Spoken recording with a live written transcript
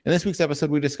In this week's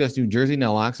episode, we discuss New Jersey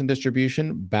Naloxone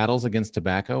distribution, battles against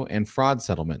tobacco, and fraud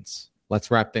settlements. Let's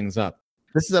wrap things up.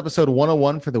 This is episode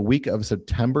 101 for the week of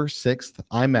September 6th.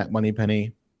 I'm Matt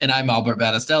Moneypenny. And I'm Albert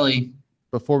Battistelli.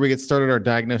 Before we get started, our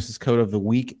diagnosis code of the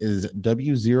week is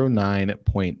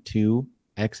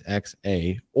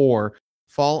W09.2XXA, or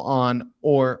fall on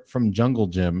or from jungle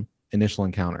gym initial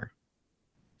encounter.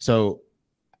 So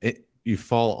you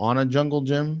fall on a jungle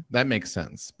gym, that makes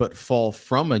sense. But fall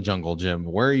from a jungle gym,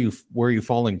 where are you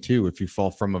falling to if you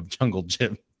fall from a jungle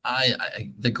gym?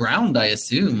 The ground, I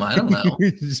assume. I don't know.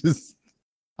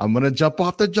 I'm gonna jump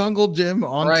off the jungle gym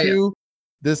onto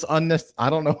this I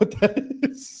don't know what that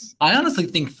is. I honestly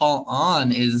think fall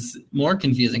on is more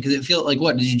confusing because it feels like,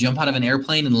 what, did you jump out of an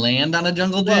airplane and land on a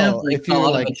jungle gym? Well, like if you fall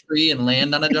out like of a tree and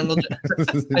land on a jungle gym?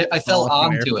 I fell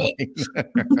onto it.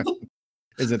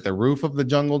 Is it the roof of the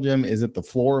jungle gym? Is it the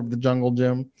floor of the jungle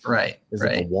gym? Right. Is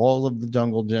it the wall of the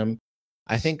jungle gym?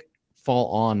 I think fall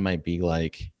on might be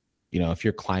like, if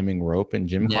you're climbing rope in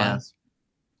gym class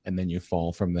and then you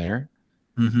fall from there.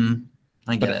 Mm-hmm.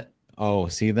 I get it. Oh,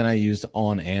 see, then I used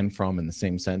on and from in the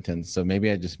same sentence. So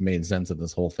maybe I just made sense of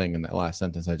this whole thing in that last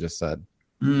sentence I just said.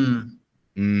 Albert,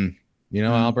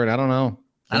 I don't know.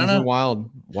 I don't know.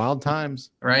 Wild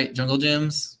times. Right. Jungle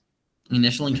gyms,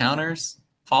 initial encounters,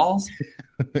 falls.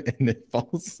 And it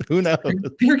falls. Who knows?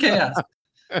 Pure chaos.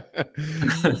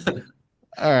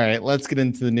 All right, let's get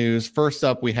into the news. First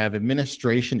up, we have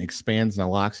administration expands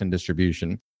naloxone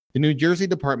distribution. The New Jersey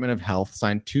Department of Health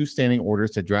signed 2 standing orders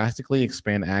to drastically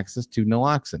expand access to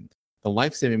naloxone, the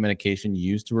life-saving medication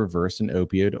used to reverse an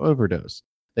opioid overdose.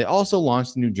 They also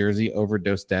launched the New Jersey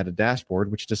Overdose Data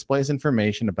Dashboard, which displays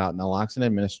information about naloxone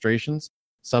administrations,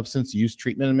 substance use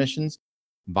treatment admissions,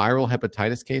 viral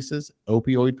hepatitis cases,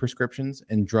 opioid prescriptions,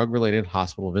 and drug-related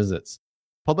hospital visits.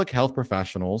 Public health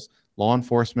professionals, law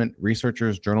enforcement,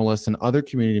 researchers, journalists, and other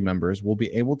community members will be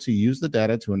able to use the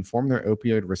data to inform their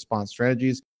opioid response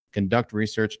strategies, conduct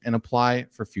research, and apply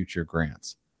for future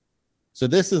grants. So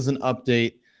this is an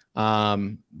update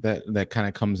that kind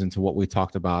of comes into what we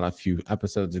talked about a few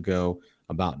episodes ago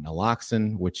about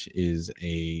naloxone, which is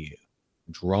a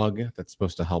drug that's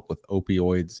supposed to help with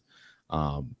opioids.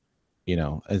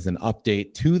 As an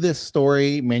update to this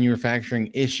story,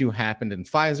 manufacturing issue happened in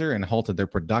Pfizer and halted their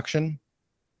production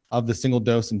of the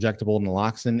single-dose injectable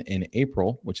naloxone in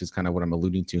April, which is kind of what I'm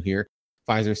alluding to here.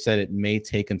 Pfizer said it may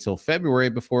take until February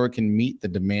before it can meet the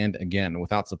demand again.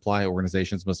 Without supply,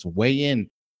 organizations must weigh in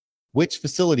which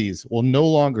facilities will no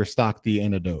longer stock the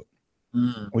antidote,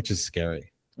 which is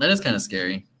scary. That is kind of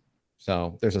scary.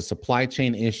 So there's a supply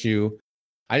chain issue.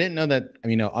 I didn't know that,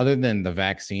 other than the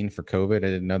vaccine for COVID, I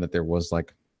didn't know that there was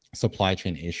like supply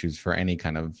chain issues for any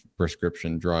kind of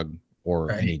prescription drug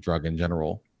or any drug in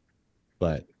general.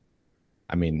 But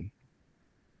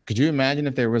could you imagine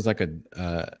if there was like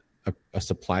a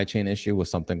supply chain issue with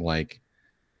something like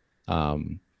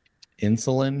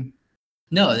insulin?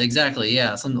 No, exactly.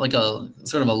 Yeah. Something like a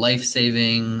sort of a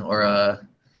life-saving or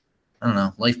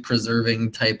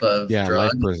life-preserving type of drug.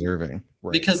 Life-preserving.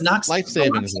 Right. Because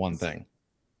life-saving is one thing.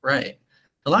 Right.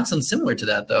 Naloxone's similar to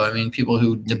that, though. People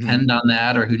who depend on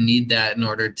that or who need that in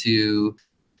order to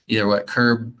either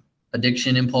curb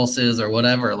addiction impulses or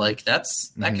whatever, that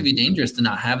could be dangerous to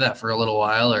not have that for a little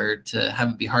while or to have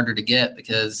it be harder to get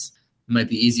because it might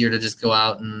be easier to just go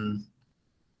out and,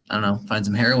 find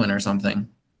some heroin or something.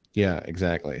 Yeah,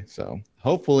 exactly. So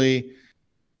hopefully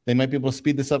they might be able to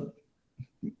speed this up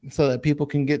so that people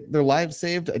can get their lives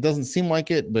saved. It doesn't seem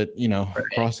like it, but,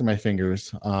 crossing my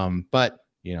fingers. But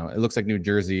it looks like New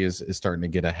Jersey is starting to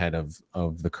get ahead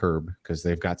of the curb because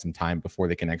they've got some time before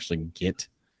they can actually get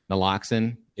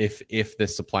naloxone if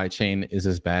this supply chain is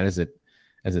as bad as it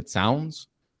sounds.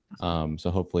 So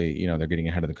hopefully, they're getting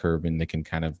ahead of the curve and they can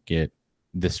kind of get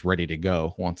this ready to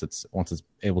go once it's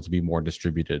able to be more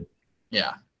distributed.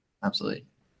 Yeah, absolutely.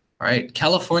 All right.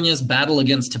 California's battle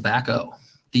against tobacco.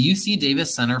 The UC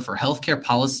Davis Center for Healthcare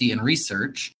Policy and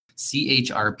Research,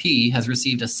 CHRP, has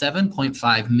received a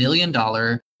 $7.5 million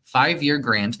 5-year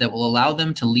grant that will allow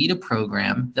them to lead a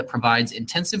program that provides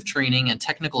intensive training and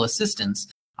technical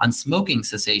assistance on smoking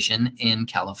cessation in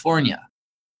California.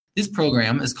 This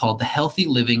program is called the Healthy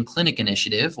Living Clinic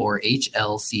Initiative, or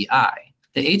HLCI.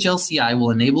 The HLCI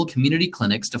will enable community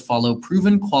clinics to follow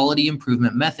proven quality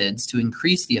improvement methods to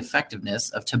increase the effectiveness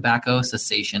of tobacco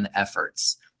cessation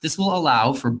efforts. This will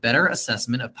allow for better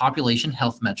assessment of population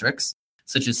health metrics,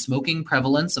 such as smoking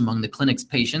prevalence among the clinic's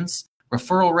patients,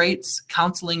 referral rates,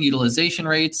 counseling utilization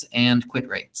rates, and quit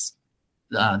rates.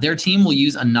 Their team will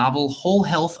use a novel whole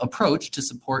health approach to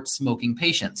support smoking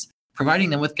patients, providing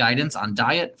them with guidance on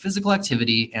diet, physical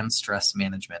activity, and stress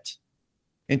management.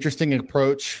 Interesting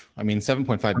approach. I mean,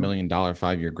 $7.5 million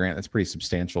 5-year grant, that's pretty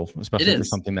substantial, especially for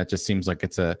something that just seems like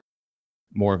it's a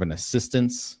more of an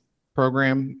assistance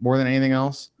program more than anything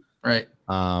else. Right.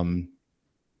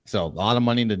 So a lot of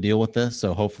money to deal with this.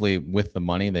 So hopefully with the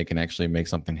money, they can actually make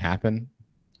something happen.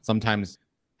 Sometimes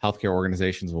healthcare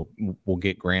organizations will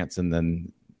get grants and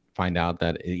then find out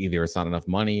that either it's not enough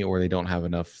money or they don't have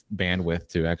enough bandwidth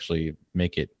to actually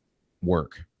make it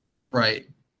work. Right.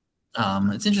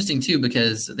 It's interesting too,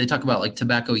 because they talk about like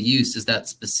tobacco use. Is that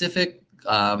specific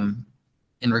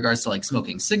in regards to like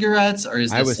smoking cigarettes, or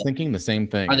is this, I was thinking the same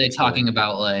thing. Are they talking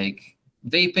about like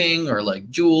vaping or like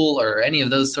Juul or any of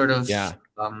those sort of? Yeah.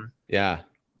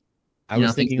 I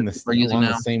was thinking along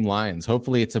the same lines.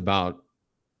 Hopefully it's about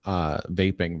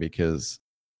vaping, because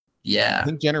I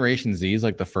think Generation Z is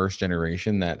like the first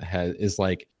generation that is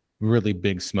like really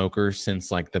big smokers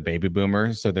since like the baby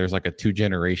boomers. So there's like a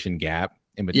 2-generation gap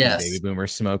in between baby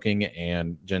boomers smoking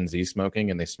and Gen Z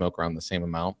smoking, and they smoke around the same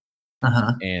amount.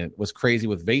 And what's crazy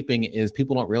with vaping is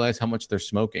people don't realize how much they're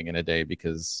smoking in a day,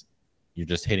 because you're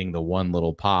just hitting the one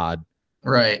little pod.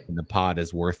 Right. And the pod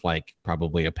is worth like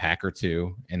probably a pack or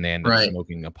two, and they end up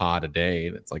smoking a pod a day.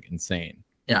 That's like insane.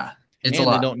 Yeah. It's a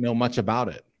lot. They don't know much about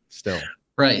it still.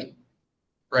 Right,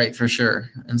 for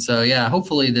sure. And so,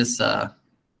 hopefully this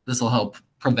will help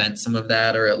prevent some of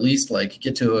that, or at least like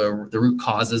get to the root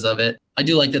causes of it. I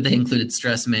do like that they included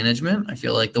stress management. I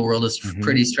feel like the world is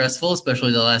pretty stressful,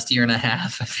 especially the last year and a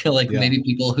half. I feel like maybe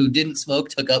people who didn't smoke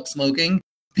took up smoking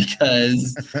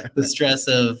because the stress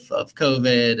of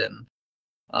COVID and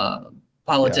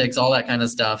politics, all that kind of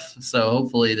stuff. So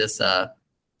hopefully this,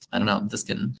 this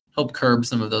can help curb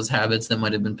some of those habits that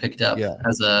might have been picked up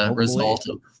as a result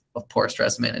of poor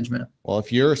stress management. Well,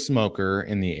 if you're a smoker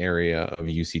in the area of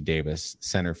UC Davis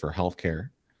Center for Healthcare,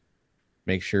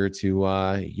 make sure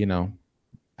to,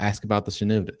 ask about this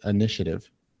initiative,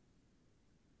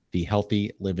 the Healthy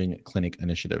Living Clinic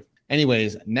Initiative.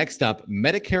 Anyways, next up,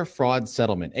 Medicare fraud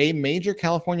settlement. A major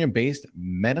California-based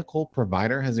medical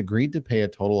provider has agreed to pay a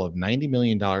total of $90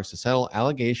 million to settle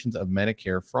allegations of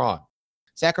Medicare fraud.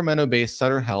 Sacramento-based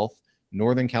Sutter Health,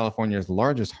 Northern California's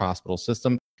largest hospital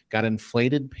system, got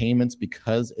inflated payments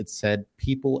because it said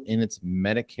people in its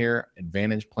Medicare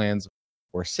Advantage plans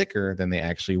were sicker than they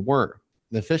actually were.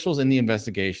 The officials in the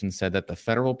investigation said that the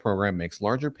federal program makes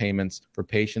larger payments for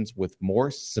patients with more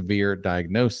severe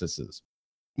diagnoses.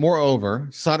 Moreover,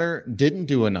 Sutter didn't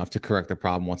do enough to correct the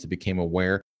problem once it became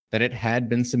aware that it had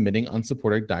been submitting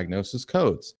unsupported diagnosis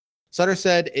codes. Sutter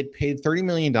said it paid $30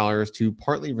 million to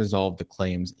partly resolve the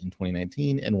claims in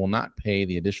 2019 and will not pay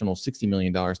the additional $60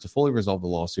 million to fully resolve the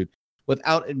lawsuit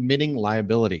without admitting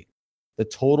liability. The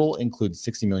total includes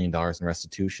 $60 million in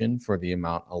restitution for the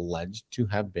amount alleged to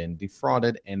have been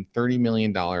defrauded and $30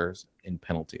 million in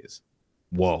penalties.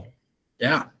 Whoa.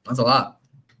 Yeah, that's a lot.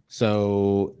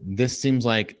 So this seems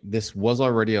like this was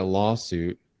already a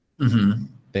lawsuit.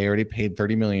 They already paid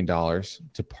 $30 million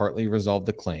to partly resolve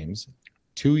the claims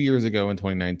 2 years ago in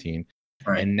 2019.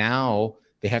 And now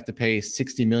they have to pay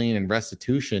 $60 million in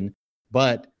restitution,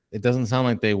 but it doesn't sound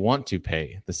like they want to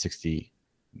pay the $60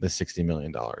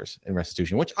 million in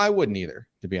restitution, which I wouldn't either,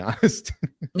 to be honest.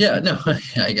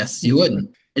 I guess you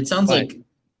wouldn't. It sounds like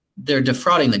they're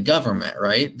defrauding the government,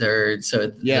 right? So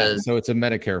it's a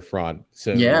Medicare fraud.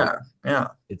 So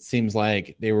it seems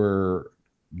like they were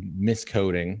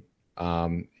miscoding,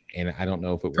 and I don't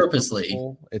know if it was purposely.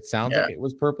 Purposeful. It sounds like it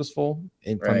was purposeful,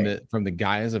 and from the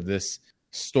guise of this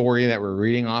story that we're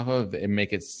reading off of, it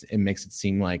makes it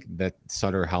seem like that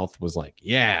Sutter Health was like,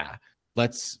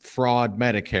 let's fraud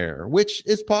Medicare, which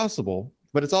is possible,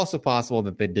 but it's also possible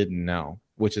that they didn't know,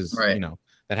 which is,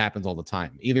 that happens all the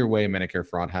time. Either way, Medicare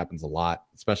fraud happens a lot,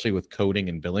 especially with coding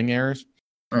and billing errors.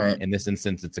 In this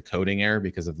instance, it's a coding error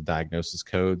because of the diagnosis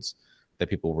codes that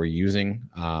people were using.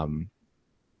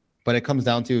 But it comes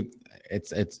down to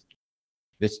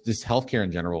this healthcare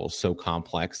in general is so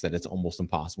complex that it's almost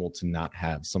impossible to not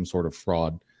have some sort of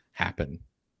fraud happen.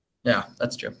 Yeah,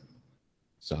 that's true.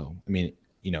 So, I mean,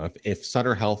 if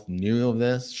Sutter Health knew of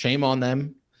this, shame on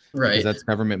them. Because that's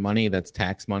government money, that's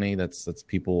tax money, that's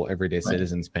people, everyday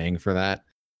citizens paying for that.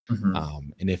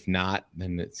 And if not,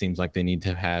 then it seems like they need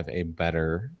to have a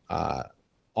better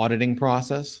auditing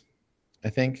process. I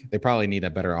think they probably need a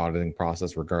better auditing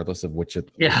process, regardless of which.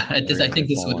 I think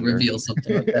this would reveal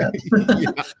something like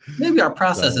that. Maybe our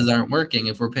processes aren't working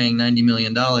if we're paying $90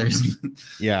 million.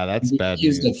 That's bad.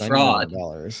 Used of fraud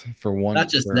for one. Not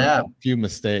just that, a few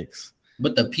mistakes.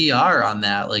 But the PR on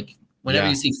that, like whenever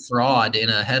you see fraud in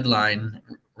a headline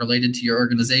related to your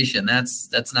organization,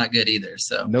 that's not good either.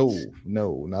 So no,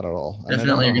 not at all.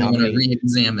 Definitely, you're going to want to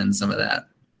re-examine some of that.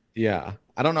 Yeah.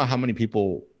 I don't know how many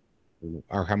people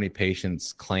or how many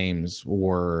patients claims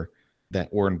that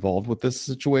were involved with this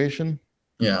situation,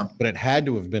 Yeah. but it had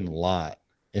to have been a lot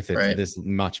if it's Right. this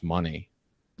much money.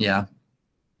 Yeah.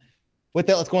 With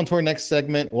that, let's go on to our next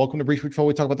segment. Welcome to Breach Patrol.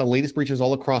 We talk about the latest breaches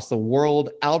all across the world.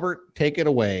 Albert, take it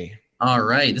away. All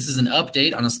right. This is an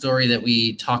update on a story that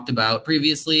we talked about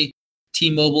previously.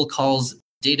 T-Mobile calls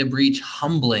data breach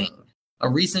humbling. A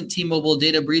recent T-Mobile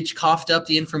data breach coughed up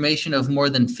the information of more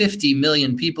than 50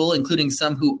 million people, including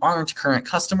some who aren't current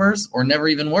customers or never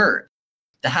even were.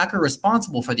 The hacker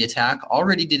responsible for the attack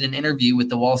already did an interview with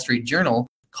the Wall Street Journal,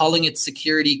 calling its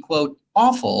security, quote,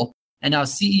 awful, and now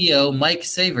CEO Mike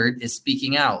Savert is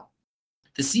speaking out.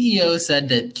 The CEO said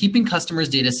that keeping customers'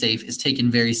 data safe is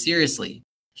taken very seriously.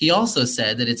 He also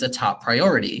said that it's a top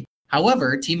priority.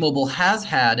 However, T-Mobile has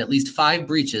had at least 5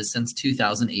 breaches since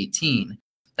 2018.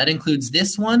 That includes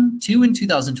this one, 2 in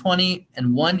 2020,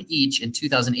 and 1 each in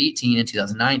 2018 and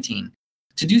 2019.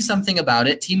 To do something about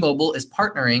it, T-Mobile is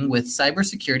partnering with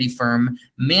cybersecurity firm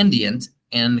Mandiant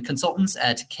and consultants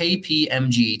at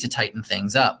KPMG to tighten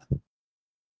things up.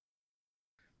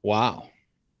 Wow.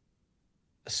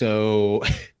 So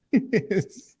the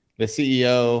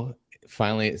CEO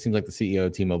finally, it seems like the CEO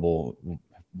of T-Mobile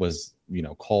was,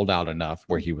 called out enough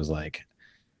where he was like,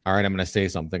 all right, I'm going to say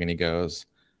something. And he goes,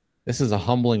 this is a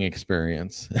humbling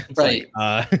experience. It's Right.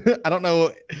 Like, I don't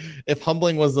know if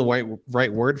humbling was the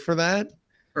right word for that.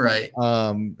 Right.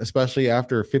 Especially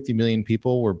after 50 million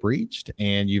people were breached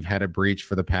and you've had a breach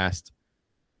for the past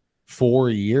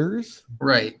 4 years.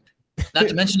 Right. Not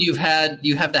to mention you have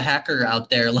the hacker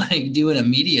out there like doing a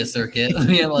media circuit.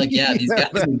 Like, yeah, these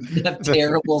guys have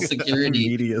terrible security.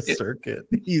 Media circuit.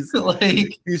 He's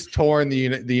like he's touring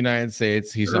the United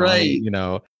States. He's right.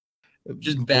 on,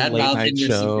 just bad mouthing your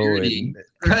show security.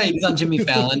 Right. He's on Jimmy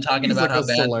Fallon talking he's about like how a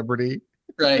bad celebrity.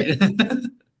 Right.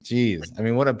 Jeez. I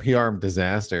mean, what a PR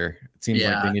disaster. It seems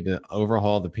like Yeah. they need to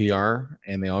overhaul the PR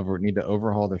and they need to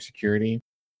overhaul their security.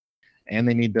 And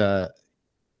they need to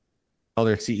tell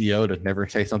their CEO to never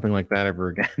say something like that ever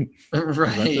again.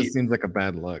 Right. That just seems like a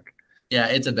bad look. Yeah,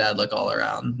 it's a bad look all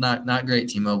around. Not great,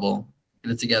 T-Mobile.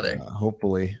 Get it together.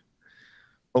 Hopefully,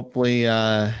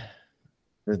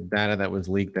 the data that was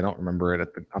leaked, I don't remember it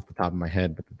off the top of my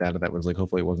head, but the data that was leaked,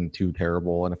 hopefully it wasn't too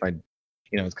terrible. And if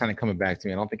it's kind of coming back to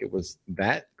me, I don't think it was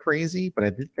that crazy, but I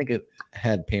did think it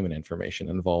had payment information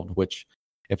involved, which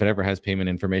if it ever has payment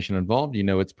information involved,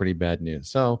 it's pretty bad news.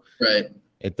 So right.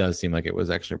 It does seem like it was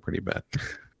actually pretty bad.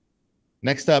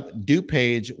 Next up,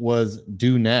 DuPage was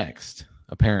due next,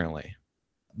 apparently.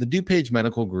 The DuPage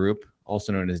Medical Group,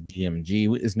 also known as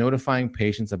DMG, is notifying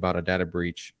patients about a data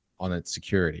breach on its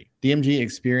security. DMG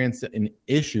experienced an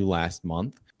issue last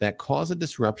month that caused a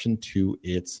disruption to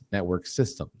its network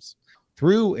systems.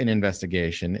 Through an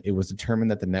investigation, it was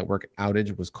determined that the network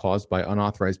outage was caused by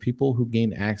unauthorized people who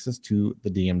gained access to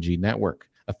the DMG network.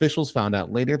 Officials found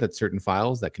out later that certain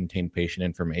files that contained patient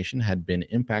information had been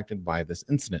impacted by this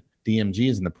incident. DMG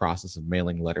is in the process of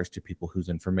mailing letters to people whose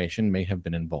information may have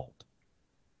been involved.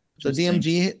 So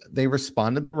DMG, they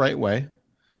responded the right way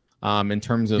in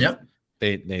terms of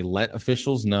they let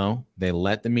officials know, they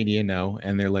let the media know,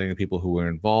 and they're letting the people who were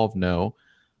involved know.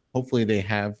 Hopefully they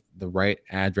have the right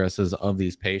addresses of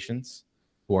these patients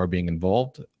who are being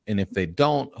involved. And if they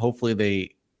don't, hopefully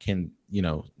they can,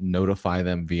 notify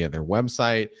them via their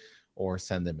website or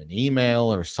send them an email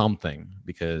or something,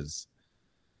 because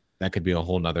that could be a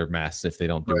whole nother mess if they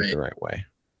don't do it the right way.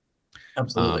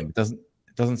 Absolutely. It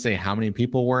doesn't say how many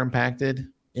people were impacted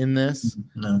in this,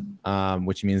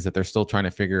 which means that they're still trying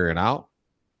to figure it out.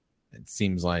 It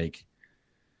seems like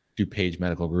DuPage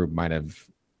Medical Group might have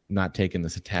not taken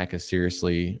this attack as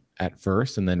seriously at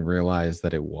first and then realized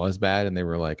that it was bad, and they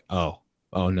were like, oh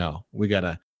no, we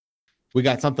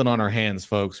got something on our hands,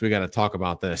 folks. We got to talk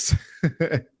about this.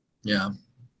 Yeah.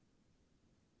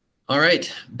 All right.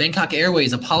 Bangkok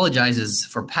Airways apologizes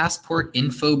for passport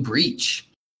info breach.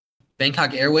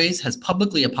 Bangkok Airways has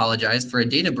publicly apologized for a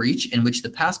data breach in which the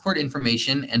passport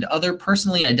information and other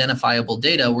personally identifiable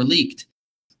data were leaked.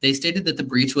 They stated that the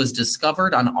breach was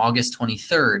discovered on August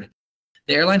 23rd.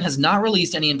 The airline has not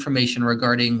released any information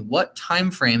regarding what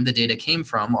time frame the data came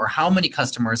from or how many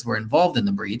customers were involved in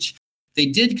the breach. They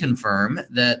did confirm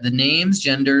that the names,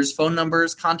 genders, phone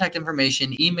numbers, contact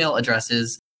information, email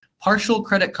addresses, partial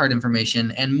credit card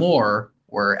information, and more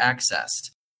were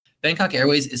accessed. Bangkok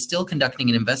Airways is still conducting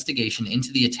an investigation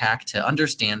into the attack to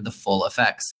understand the full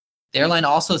effects. The airline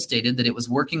also stated that it was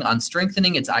working on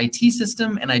strengthening its IT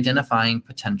system and identifying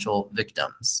potential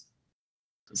victims.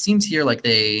 It seems here like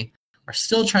they are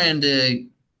still trying to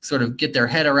sort of get their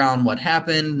head around what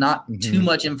happened. Not too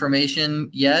much information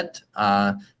yet.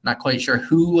 Not quite sure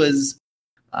whose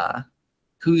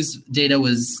data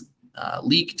was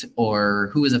leaked or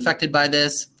who was affected by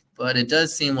this, but it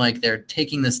does seem like they're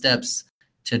taking the steps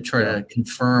to try to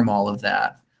confirm all of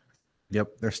that.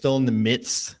 Yep. They're still in the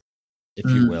midst, if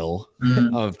you will,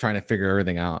 of trying to figure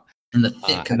everything out. In the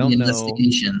thick of the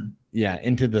investigation.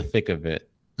 Into the thick of it.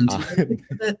 Can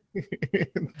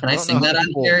I sing that on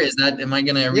here?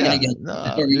 Are we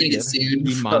gonna get sued?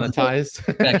 Demonetized?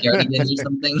 Backyardigans or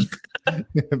something?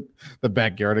 The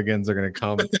Backyardigans are gonna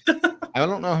come. I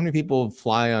don't know how many people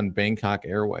fly on Bangkok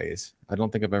Airways. I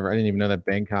didn't even know that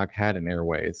Bangkok had an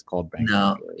airways called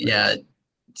Bangkok Airways. Yeah,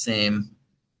 same.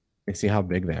 I see how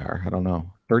big they are. I don't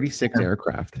know. 36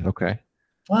 aircraft. Okay.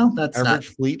 Well, that's average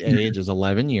fleet age is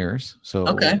 11 years. So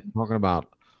we're talking about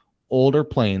older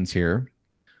planes here.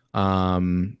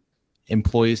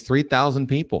 Employs 3,000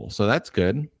 people. So that's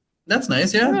good. That's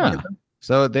nice. Yeah.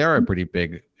 So they are a pretty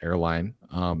big airline.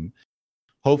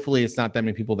 Hopefully it's not that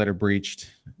many people that are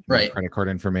breached. Right. Credit card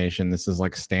information. This is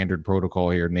like standard protocol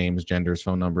here. Names, genders,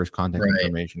 phone numbers, contact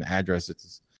information,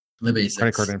 addresses, the basics,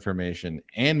 credit card information,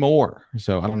 and more.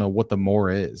 So I don't know what the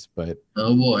more is, but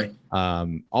oh boy.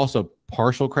 Also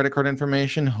partial credit card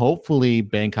information. Hopefully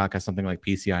Bangkok has something like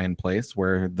PCI in place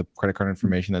where the credit card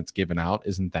information that's given out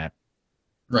isn't that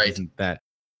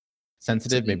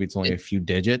sensitive. Maybe it's only a few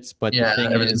digits, but the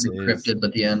thing everything's encrypted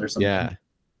at the end or something. Yeah.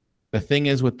 The thing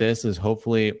is with this is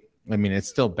hopefully, I mean, it's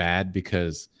still bad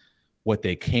because what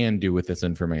they can do with this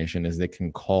information is they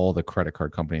can call the credit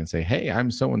card company and say, hey,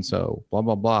 I'm so-and-so, blah,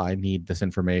 blah, blah. I need this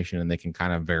information. And they can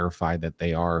kind of verify that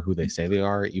they are who they say they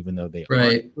are, even though they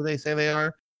aren't who they say they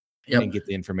are. And get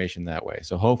the information that way.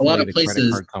 So hopefully the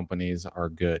credit card companies are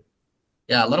good.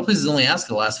 Yeah, a lot of places only ask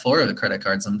the last four of the credit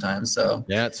card sometimes. So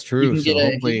yeah, it's true. If you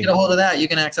get a hold of that, you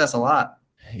can access a lot.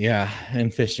 Yeah,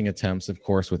 and phishing attempts, of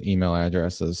course, with email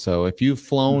addresses. So if you've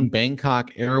flown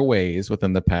Bangkok Airways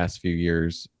within the past few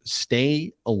years,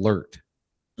 stay alert.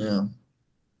 Yeah.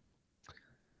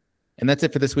 And that's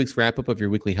it for this week's wrap-up of your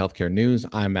weekly healthcare news.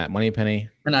 I'm Matt Moneypenny.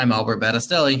 And I'm Albert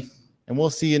Battistelli. And we'll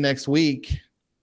see you next week.